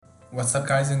What's up,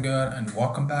 guys and girl, and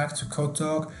welcome back to Code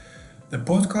Talk, the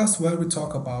podcast where we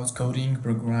talk about coding,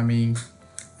 programming,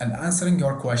 and answering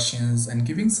your questions and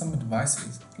giving some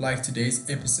advices, like today's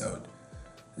episode.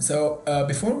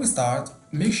 Before we start,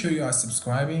 make sure you are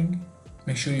subscribing.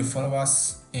 Make sure you follow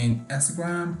us in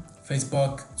Instagram,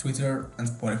 Facebook, Twitter, and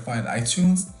Spotify and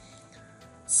iTunes.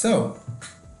 So,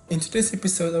 in today's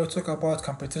episode, I will talk about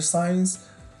computer science.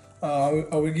 I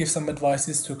will give some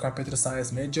advices to computer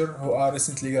science major who are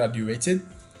recently graduated.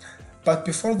 But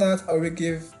before that, I will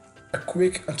give a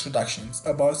quick introductions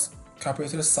about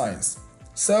computer science.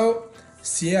 So,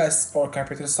 CS or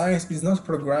computer science is not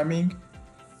programming.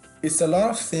 It's a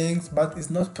lot of things, but it's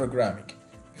not programming.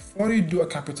 Before you do a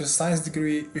computer science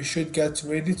degree, you should get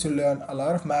ready to learn a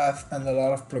lot of math and a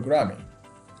lot of programming.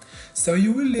 So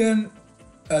you will learn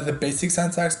the basic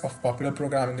syntax of popular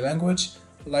programming language,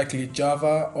 likely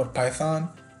Java or Python.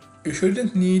 You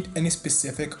shouldn't need any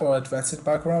specific or advanced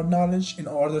background knowledge in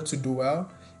order to do well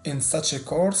in such a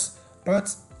course,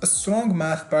 but a strong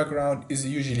math background is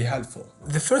usually helpful.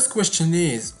 The first question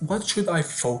is, what should I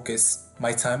focus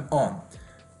my time on?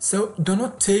 So do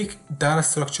not take data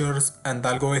structures and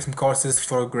algorithm courses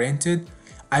for granted.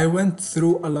 I went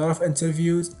through a lot of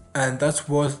interviews and that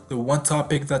was the one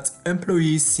topic that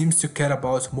employees seems to care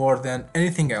about more than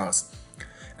anything else.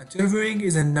 Interviewing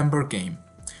is a number game.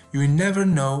 You never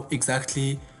know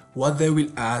exactly what they will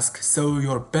ask, so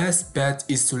your best bet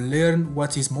is to learn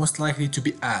what is most likely to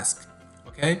be asked.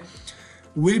 Okay?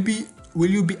 Will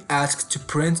you be asked to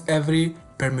print every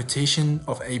permutation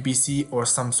of ABC or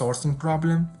some sorting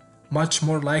problem? Much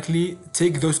more likely,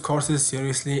 take those courses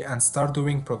seriously and start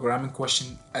doing programming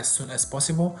questions as soon as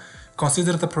possible.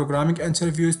 Consider the programming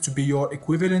interviews to be your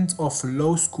equivalent of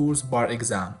law school's bar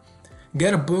exam.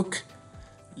 Get a book,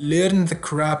 learn the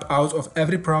crap out of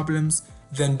every problems,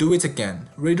 then do it again.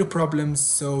 Redo problems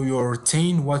so you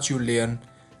retain what you learn.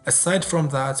 Aside from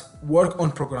that, work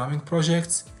on programming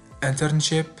projects,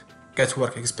 internship, get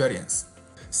work experience.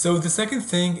 So the second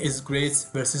thing is grades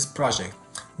versus project.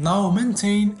 Now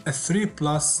maintain a 3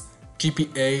 plus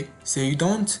GPA so you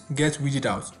don't get weeded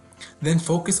out. Then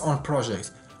focus on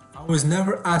projects. I was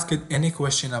never asked any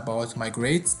question about my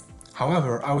grades.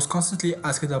 However, I was constantly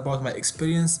asked about my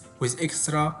experience with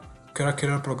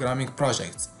extracurricular programming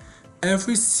projects.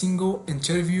 Every single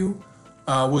interview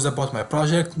was about my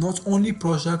project, not only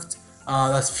projects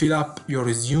that fill up your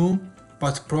resume,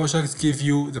 but projects give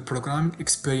you the programming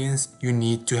experience you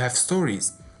need to have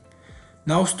stories.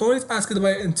 Now, stories asked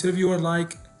by an interviewer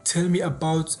like, tell me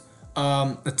about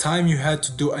a time you had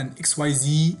to do an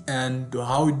XYZ and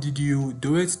how did you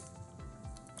do it?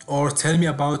 Or tell me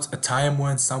about a time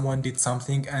when someone did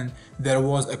something and there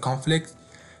was a conflict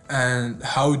and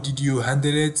how did you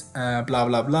handle it, blah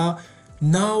blah blah.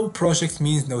 Now project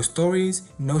means no stories.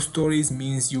 No stories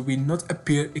means you will not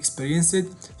appear experienced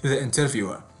to the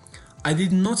interviewer. I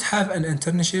did not have an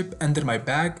internship under my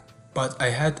bag, but I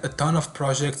had a ton of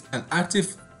projects, an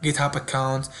active GitHub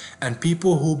account, and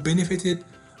people who benefited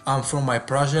from my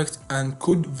project and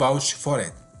could vouch for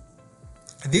it.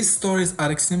 These stories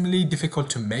are extremely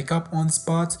difficult to make up on the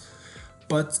spot,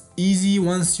 but easy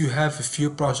once you have a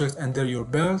few projects under your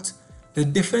belt. The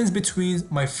difference between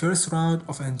my first round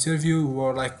of interview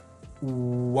were like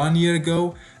 1 year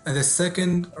ago and the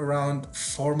second round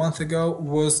 4 months ago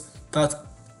was that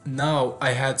now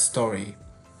I had story.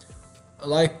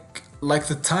 Like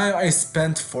the time I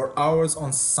spent for hours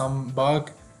on some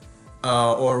bug,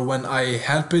 or when I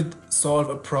helped solve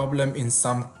a problem in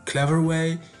some clever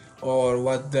way, or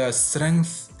what the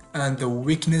strength and the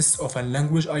weakness of a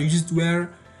language I used were.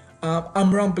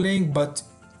 I'm rambling, but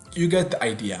you get the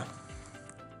idea.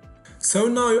 So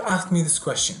now you ask me this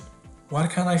question: where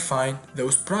can I find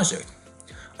those projects?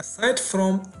 Aside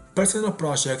from personal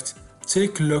projects,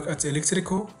 take a look at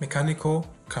electrical, mechanical,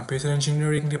 computer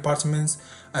engineering departments,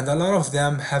 and a lot of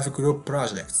them have group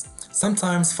projects,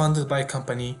 sometimes funded by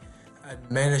company and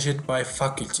managed by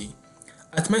faculty.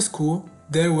 At my school,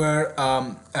 there were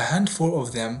a handful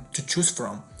of them to choose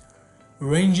from,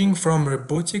 ranging from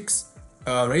robotics,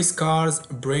 race cars,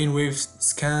 brainwave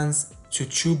scans, to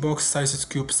shoebox-sized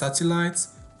cube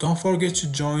satellites. Don't forget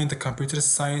to join the computer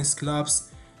science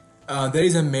clubs. There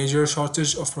is a major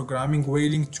shortage of programming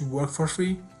willing to work for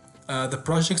free. The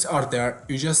projects are there,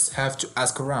 you just have to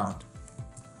ask around.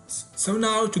 So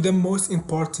now to the most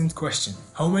important question.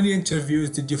 How many interviews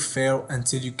did you fail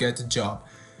until you get a job?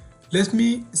 Let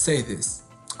me say this.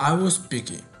 I was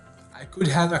picky. I could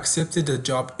have accepted the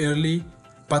job early,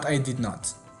 but I did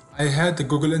not. I had the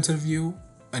Google interview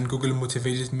and Google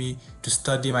motivated me to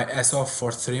study my ass off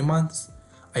for 3 months.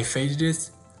 I failed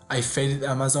it. I failed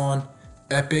Amazon,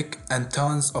 Epic, and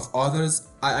tons of others.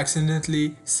 I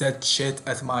accidentally said shit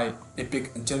at my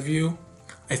epic interview.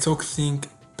 I took things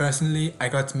personally. I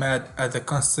got mad at the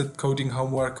constant coding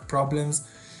homework problems.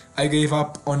 I gave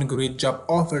up on great job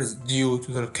offers due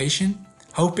to the location,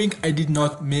 hoping I did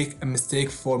not make a mistake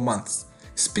for months.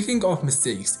 Speaking of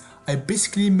mistakes, I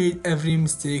basically made every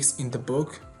mistake in the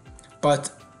book,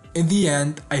 but in the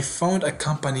end, I found a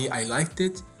company I liked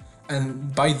it,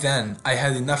 and by then I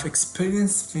had enough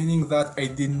experience feeling that I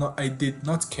did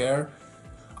not care.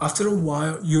 After a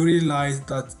while, you realize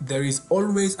that there is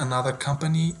always another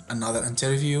company, another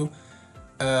interview.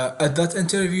 At that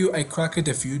interview, I cracked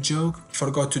a few jokes,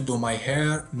 forgot to do my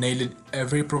hair, nailed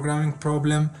every programming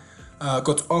problem,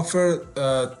 got offered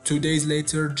 2 days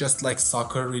later, just like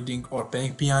soccer, reading, or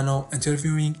playing piano.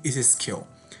 Interviewing is a skill.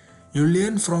 You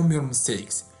learn from your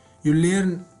mistakes. You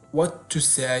learn what to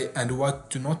say and what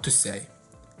to not to say.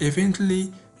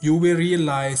 Eventually, you will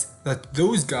realize that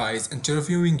those guys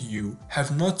interviewing you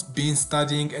have not been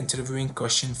studying interviewing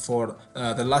questions for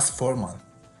the last 4 months.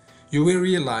 You will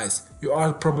realize you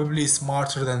are probably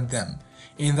smarter than them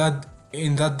in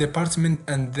that department,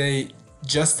 and they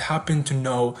just happen to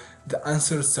know the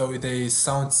answer, so they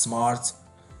sound smart.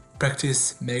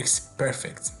 Practice makes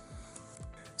perfect.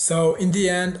 So in the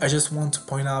end, I just want to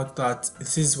point out that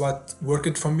this is what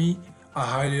worked for me. I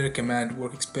highly recommend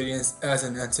work experience as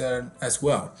an intern as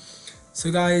well.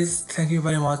 So guys, thank you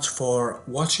very much for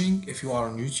watching if you are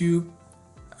on YouTube.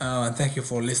 And thank you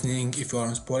for listening if you are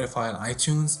on Spotify and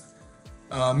iTunes.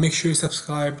 Make sure you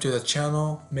subscribe to the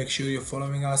channel. Make sure you're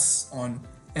following us on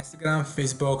Instagram,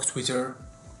 Facebook, Twitter.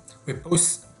 We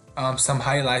post some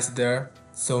highlights there,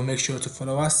 so make sure to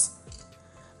follow us.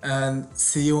 And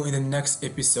see you in the next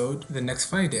episode, the next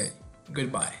Friday.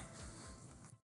 Goodbye.